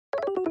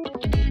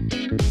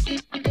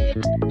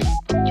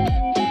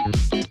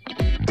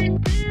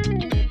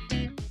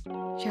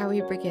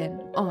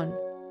begin on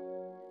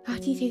our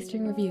tea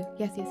tasting review.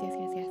 Yes, yes, yes,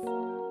 yes, yes.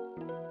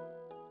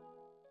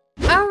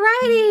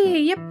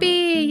 Alrighty!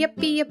 Yippee!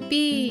 Yippee!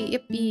 Yippee!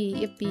 Yippee!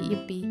 Yippee!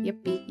 Yippee!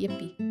 Yippee!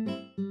 Yippee!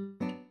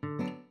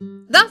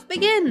 Thus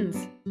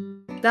begins!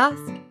 Thus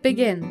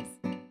begins.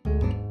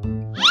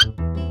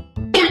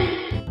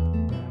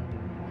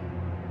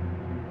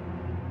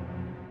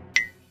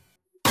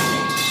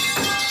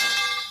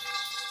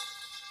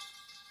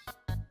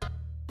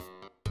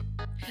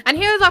 And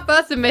here's our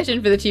first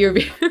submission for the tea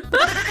review.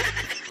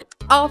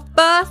 Our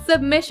first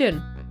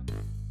submission.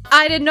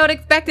 I did not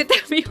expect it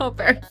to be our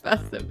very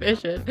first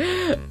submission.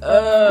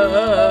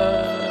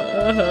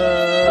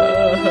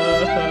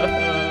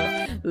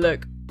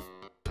 Look.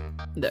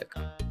 Look.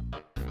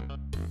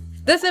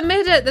 The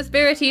submitter, the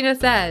Spiritina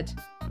said,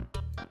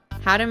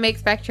 how to make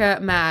Spectra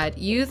mad.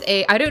 Use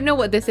a, I don't know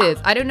what this is.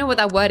 I don't know what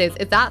that word is.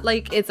 Is that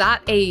like, is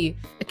that a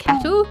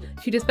kettle?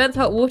 To dispense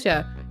hot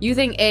water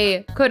using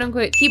a quote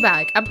unquote tea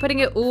bag and putting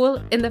it all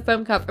in the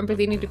foam cup and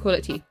proceeding to call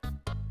it tea.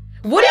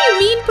 What do you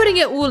mean putting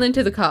it all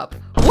into the cup?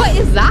 What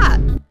is that?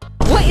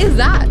 What is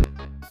that?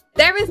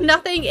 There is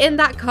nothing in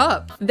that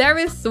cup. There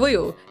is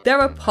soil. There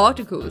are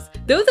particles.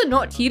 Those are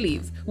not tea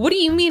leaves. What do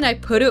you mean I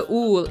put it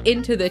all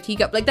into the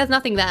teacup? Like there's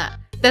nothing there.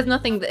 There's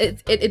nothing.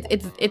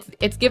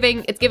 It's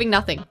giving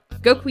nothing.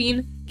 Go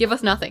queen, give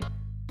us nothing.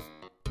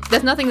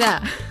 There's nothing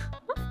there.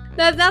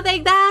 There's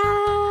nothing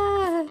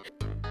there.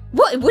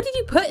 What did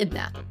you put in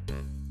there?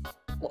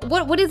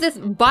 What is this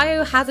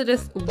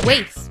biohazardous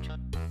waste?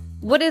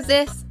 What is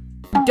this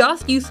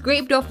dust you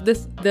scraped off the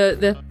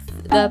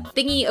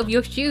thingy of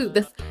your shoe?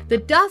 The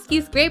dust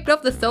you scraped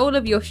off the sole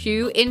of your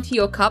shoe into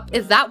your cup?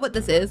 Is that what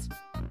this is?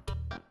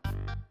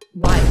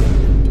 Why?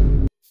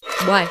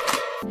 Why?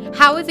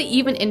 How is it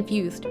even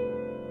infused?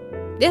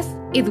 This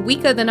is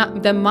weaker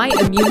than my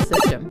immune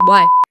system.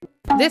 Why?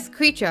 This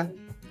creature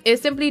is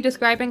simply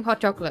describing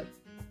hot chocolate.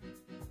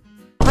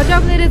 Hot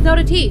chocolate is not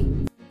a tea.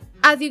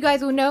 As you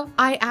guys will know,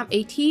 I am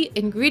a tea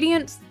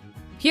ingredients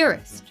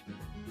purist.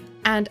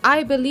 And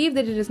I believe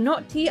that it is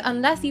not tea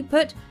unless you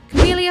put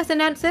Camellia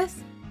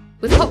sinensis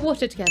with hot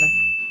water together.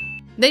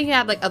 Then you can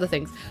add like other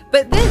things.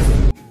 But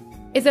this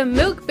is a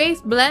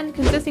milk-based blend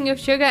consisting of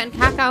sugar and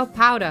cacao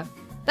powder.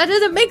 That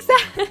doesn't make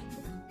sense.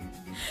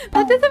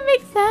 That doesn't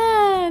make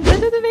sense. That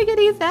doesn't make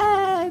any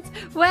sense.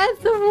 Where's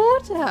the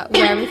water?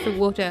 Where is the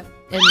water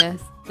in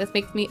this? This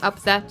makes me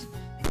upset.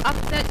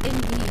 Upset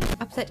indeed.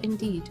 Upset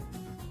indeed.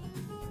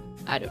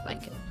 I don't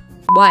like it.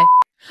 Why?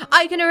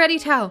 I can already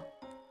tell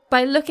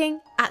by looking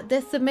at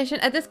this submission,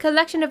 at this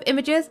collection of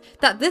images,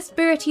 that this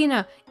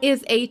Spiritina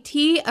is a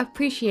tea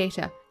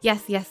appreciator.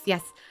 Yes, yes,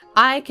 yes.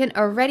 I can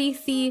already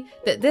see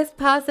that this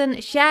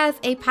person shares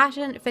a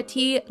passion for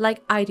tea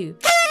like I do.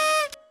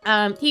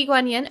 Tea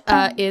Guan Yin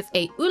is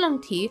a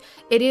oolong tea.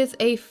 It is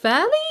a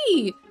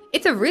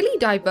it's a really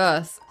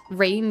diverse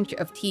range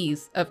of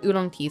teas, of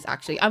oolong teas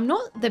actually. I'm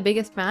not the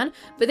biggest fan,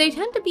 but they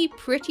tend to be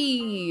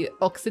pretty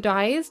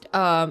oxidized.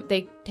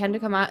 They tend to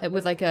come out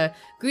with like a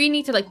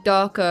greeny to like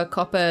darker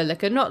copper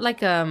liquor, not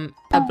like a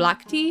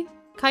black tea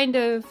kind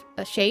of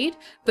a shade,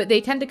 but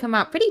they tend to come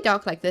out pretty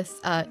dark like this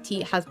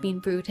tea has been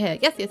brewed here.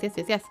 Yes, yes, yes,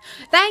 yes, yes.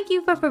 Thank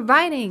you for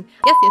providing.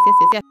 Yes, yes, yes,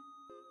 yes, yes.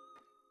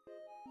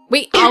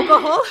 Wait,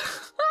 alcohol?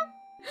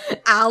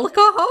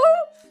 Alcohol?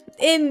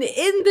 In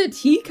the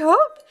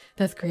teacup?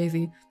 That's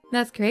crazy.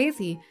 That's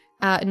crazy.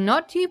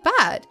 Not too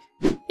bad.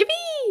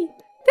 Yippee!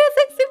 This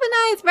looks super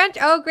nice. French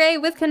Earl Grey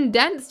with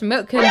condensed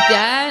milk.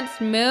 Condensed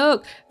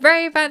milk.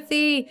 Very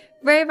fancy.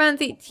 Very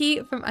fancy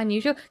tea from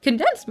Unusual.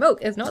 Condensed milk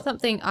is not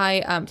something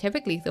I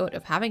typically thought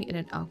of having in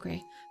an Earl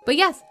Grey. But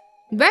yes,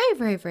 very,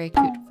 very, very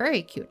cute.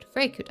 Very cute.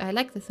 Very cute. I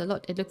like this a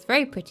lot. It looks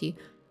very pretty.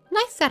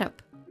 Nice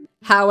setup.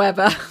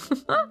 However...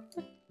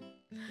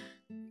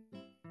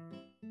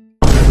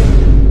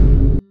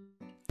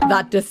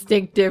 that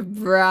distinctive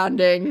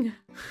branding.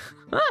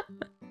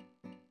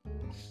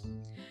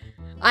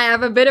 I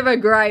have a bit of a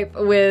gripe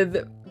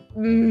with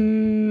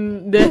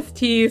this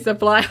tea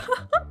supply.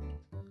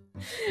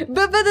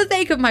 But for the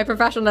sake of my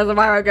professionalism,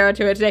 I won't go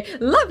into it today.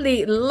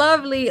 Lovely,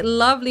 lovely,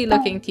 lovely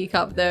looking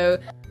teacup though.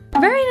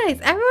 Very nice.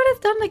 Everyone has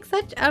done like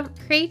such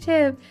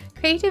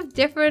creative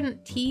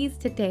different teas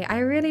today. I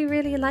really,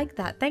 really like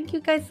that. Thank you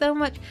guys so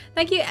much.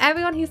 Thank you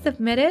everyone who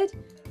submitted.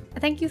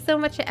 Thank you so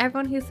much to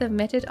everyone who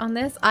submitted on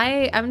this.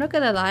 I'm not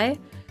gonna lie,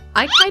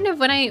 I kind of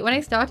when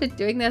I started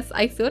doing this,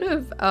 I sort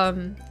of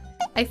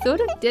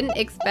didn't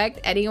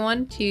expect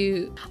anyone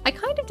to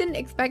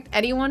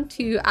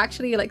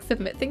actually like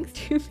submit things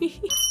to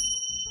me.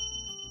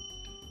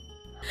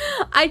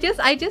 I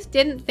just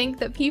didn't think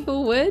that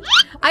people would.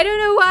 I don't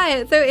know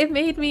why. So it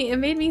made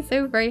me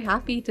so very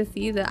happy to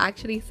see that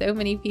actually so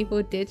many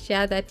people did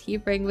share their tea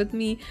bring with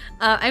me.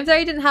 I'm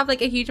sorry I didn't have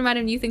like a huge amount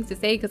of new things to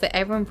say because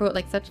everyone brought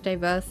like such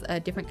diverse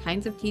different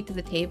kinds of tea to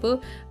the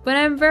table, but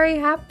I'm very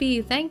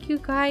happy. Thank you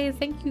guys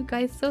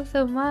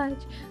so much.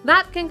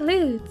 That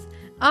concludes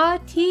our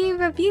tea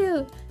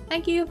review.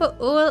 Thank you for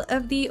all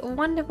of the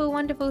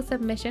wonderful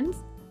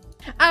submissions.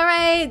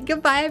 Alright,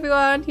 goodbye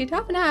everyone.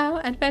 Ciao for now,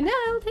 and for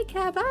now, take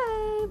care.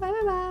 Bye.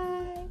 Bye.